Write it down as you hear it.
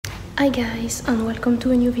Hi guys, and welcome to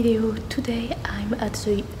a new video. Today I'm at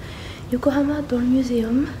the Yokohama Doll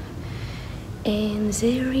Museum and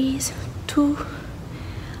there is two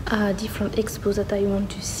different expos that I want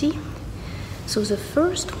to see. So the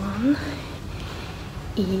first one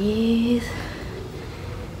is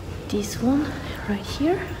this one right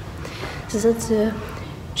here. So that's the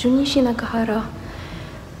Junichi Nakahara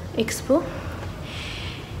expo.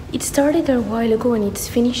 It started a while ago and it's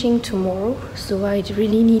finishing tomorrow, so I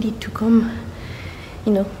really needed to come,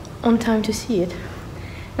 on time to see it.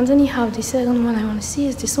 And then you have the second one I want to see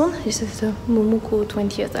is this one. This is the Momoko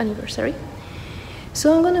 20th anniversary.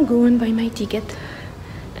 So I'm gonna go and buy my ticket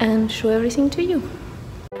and show everything to you.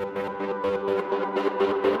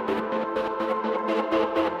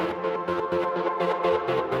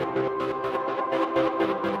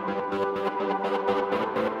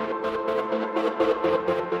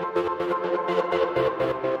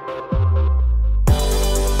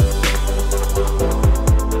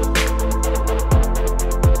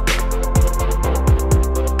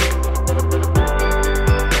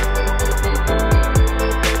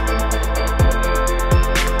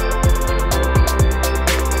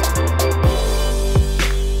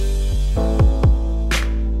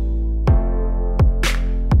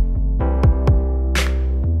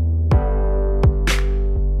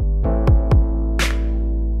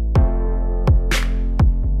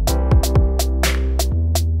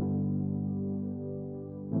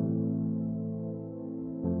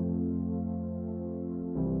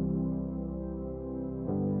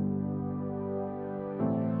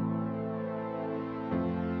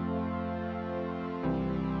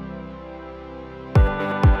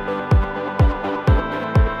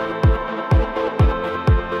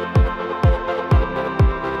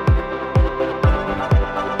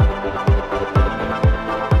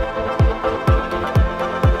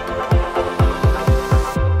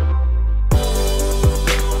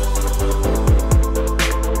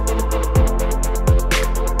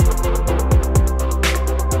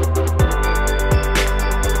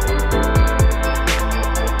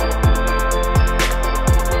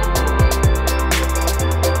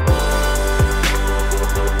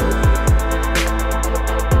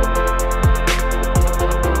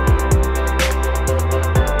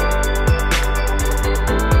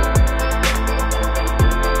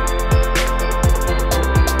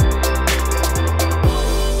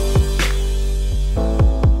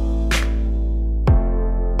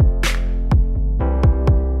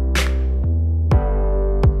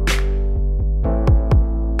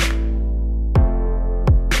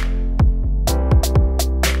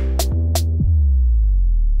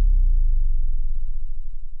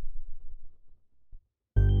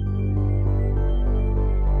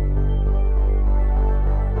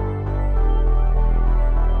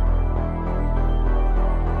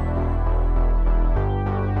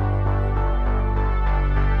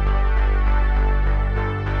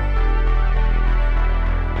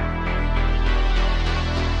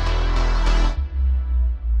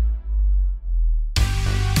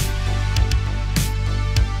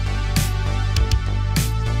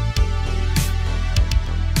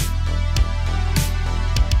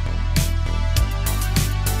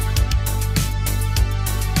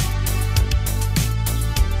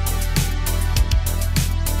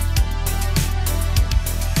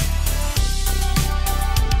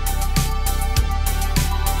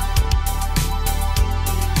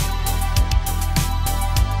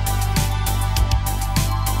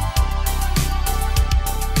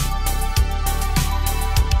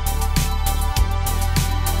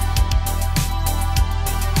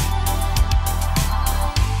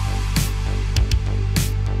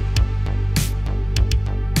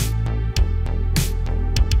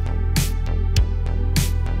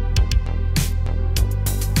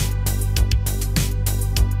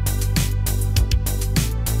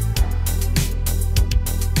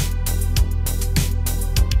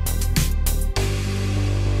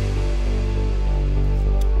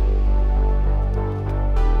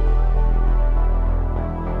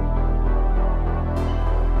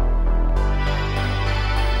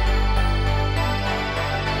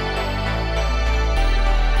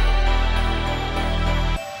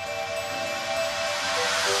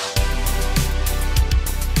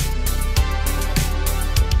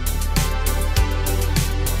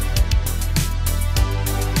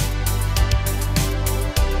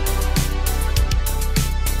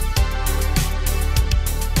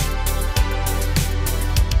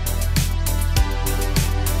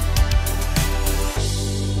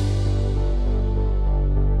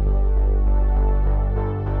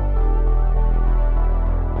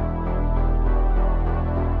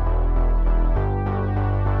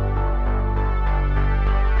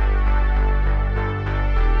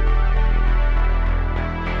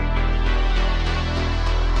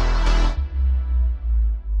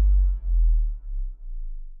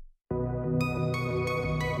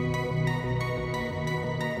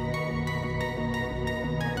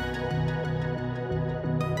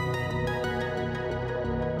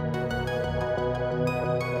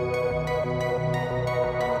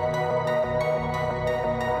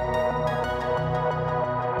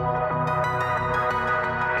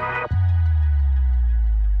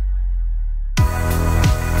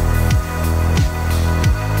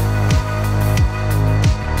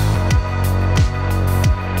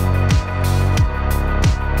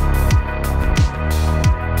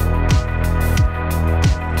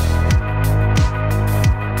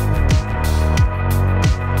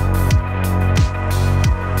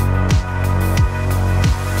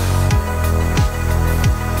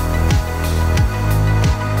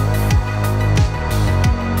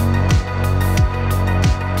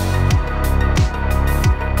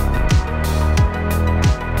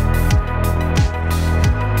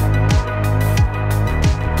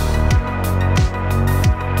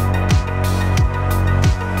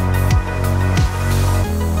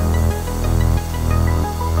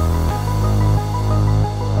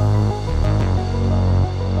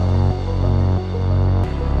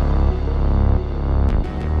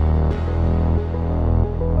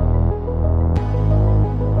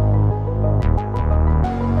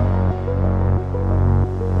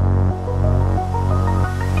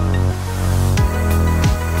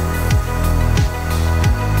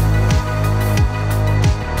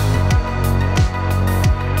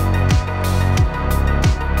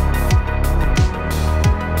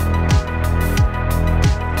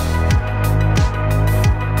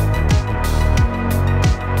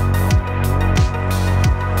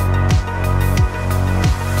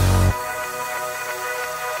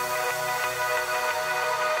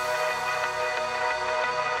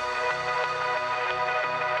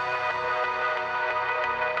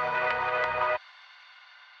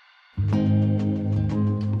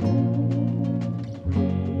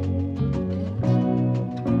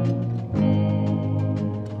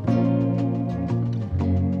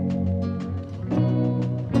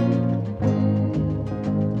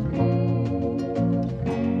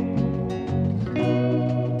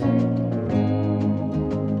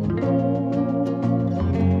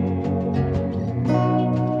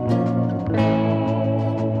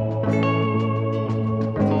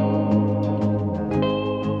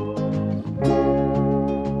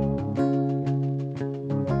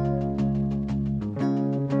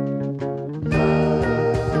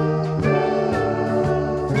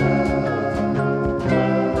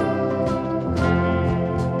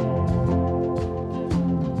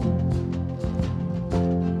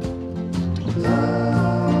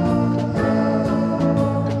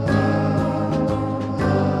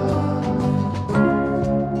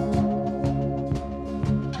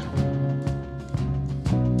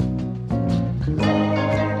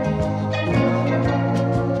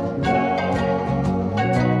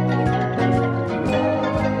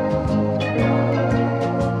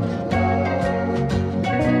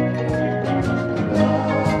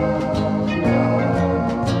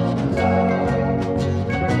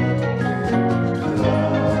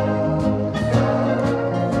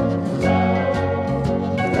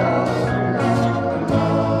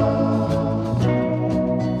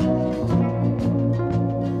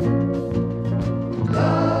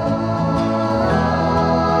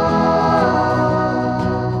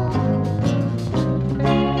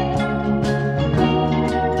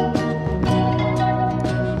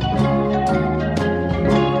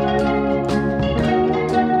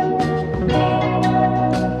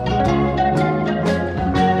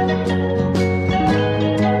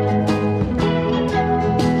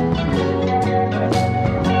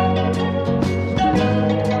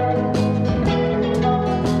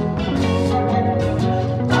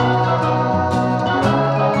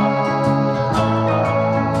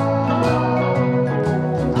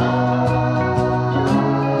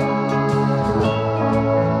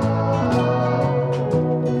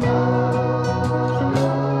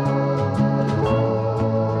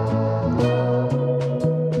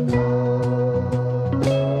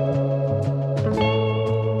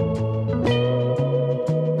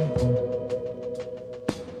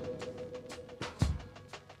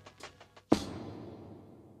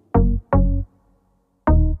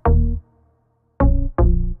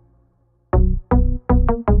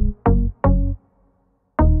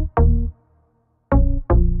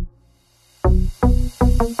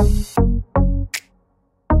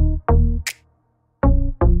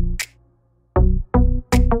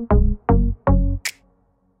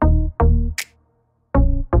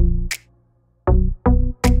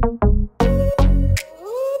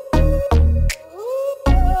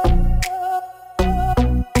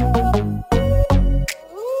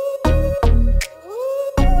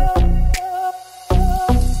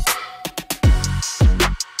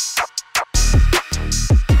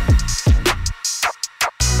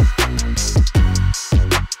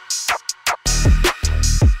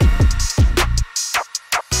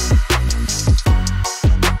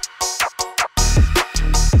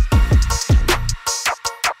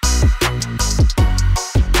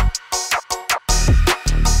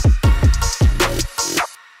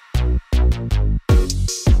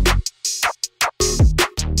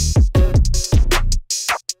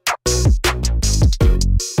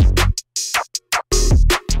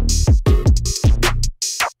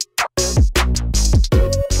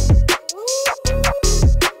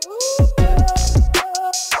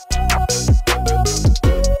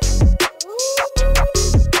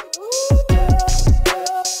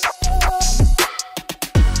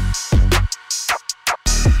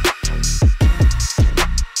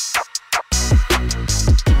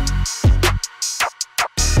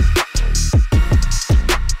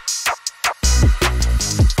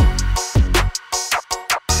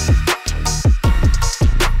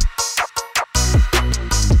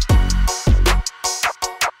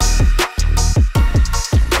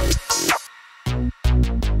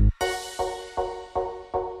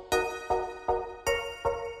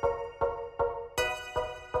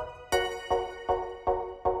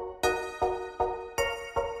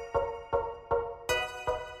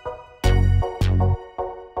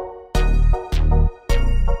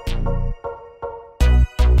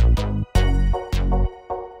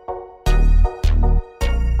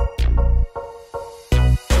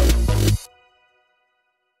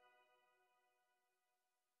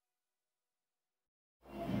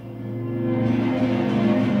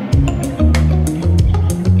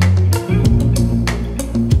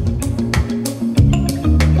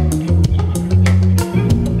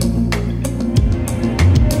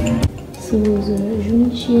 So the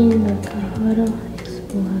Junichi Nakahara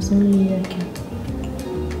Expo has only like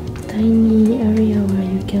a tiny area where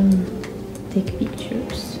you can take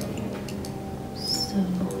pictures. So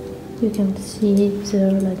you can see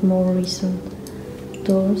there like more recent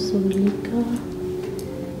dolls of Lika,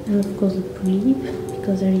 and of course the polyp,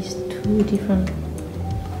 because there is two different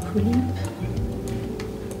polyp.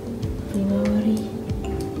 Hiwamari.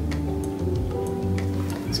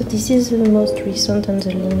 So this is the most recent and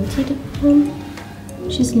the limited one,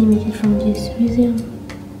 which is limited from this museum.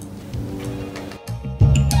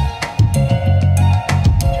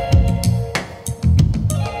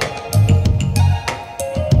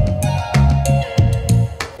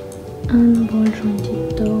 And ball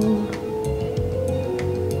jointed doll.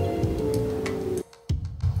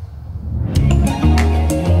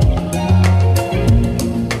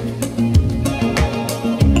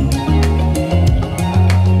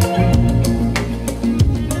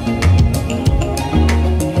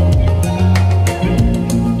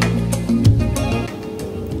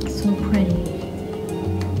 So pretty.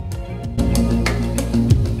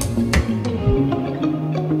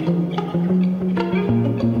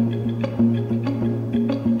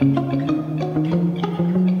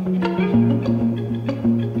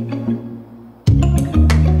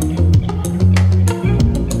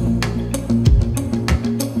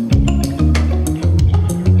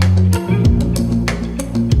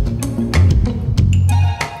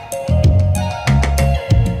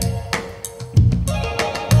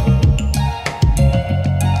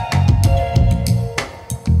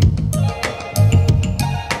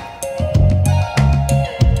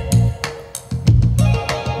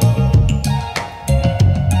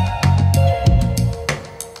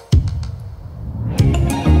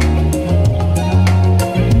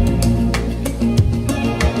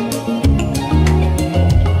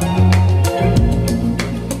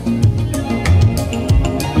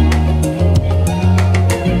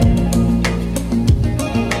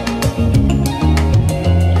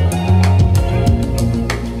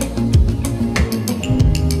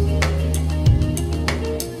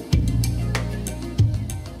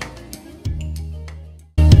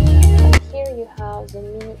 Here you have the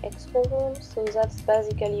mini expo room, so that's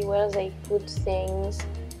basically where they put things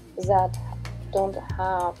that don't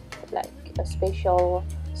have like a special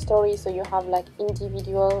story. So you have like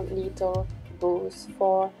individual little booths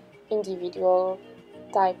for individual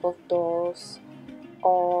type of dolls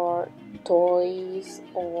or toys,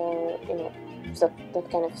 or you know, that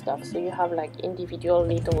kind of stuff. So you have like individual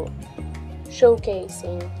little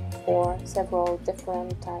showcasing for several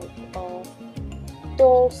different type of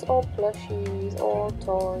dolls or plushies or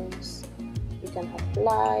toys. You can have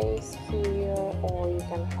lice here, or you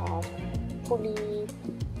can have pulley,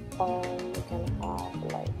 you can have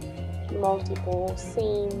like multiple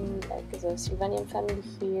themes, like the Sylvanian family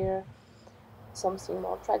here, something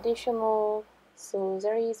more traditional. So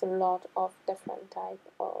there is a lot of different type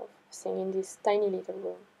of thing in this tiny little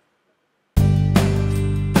room.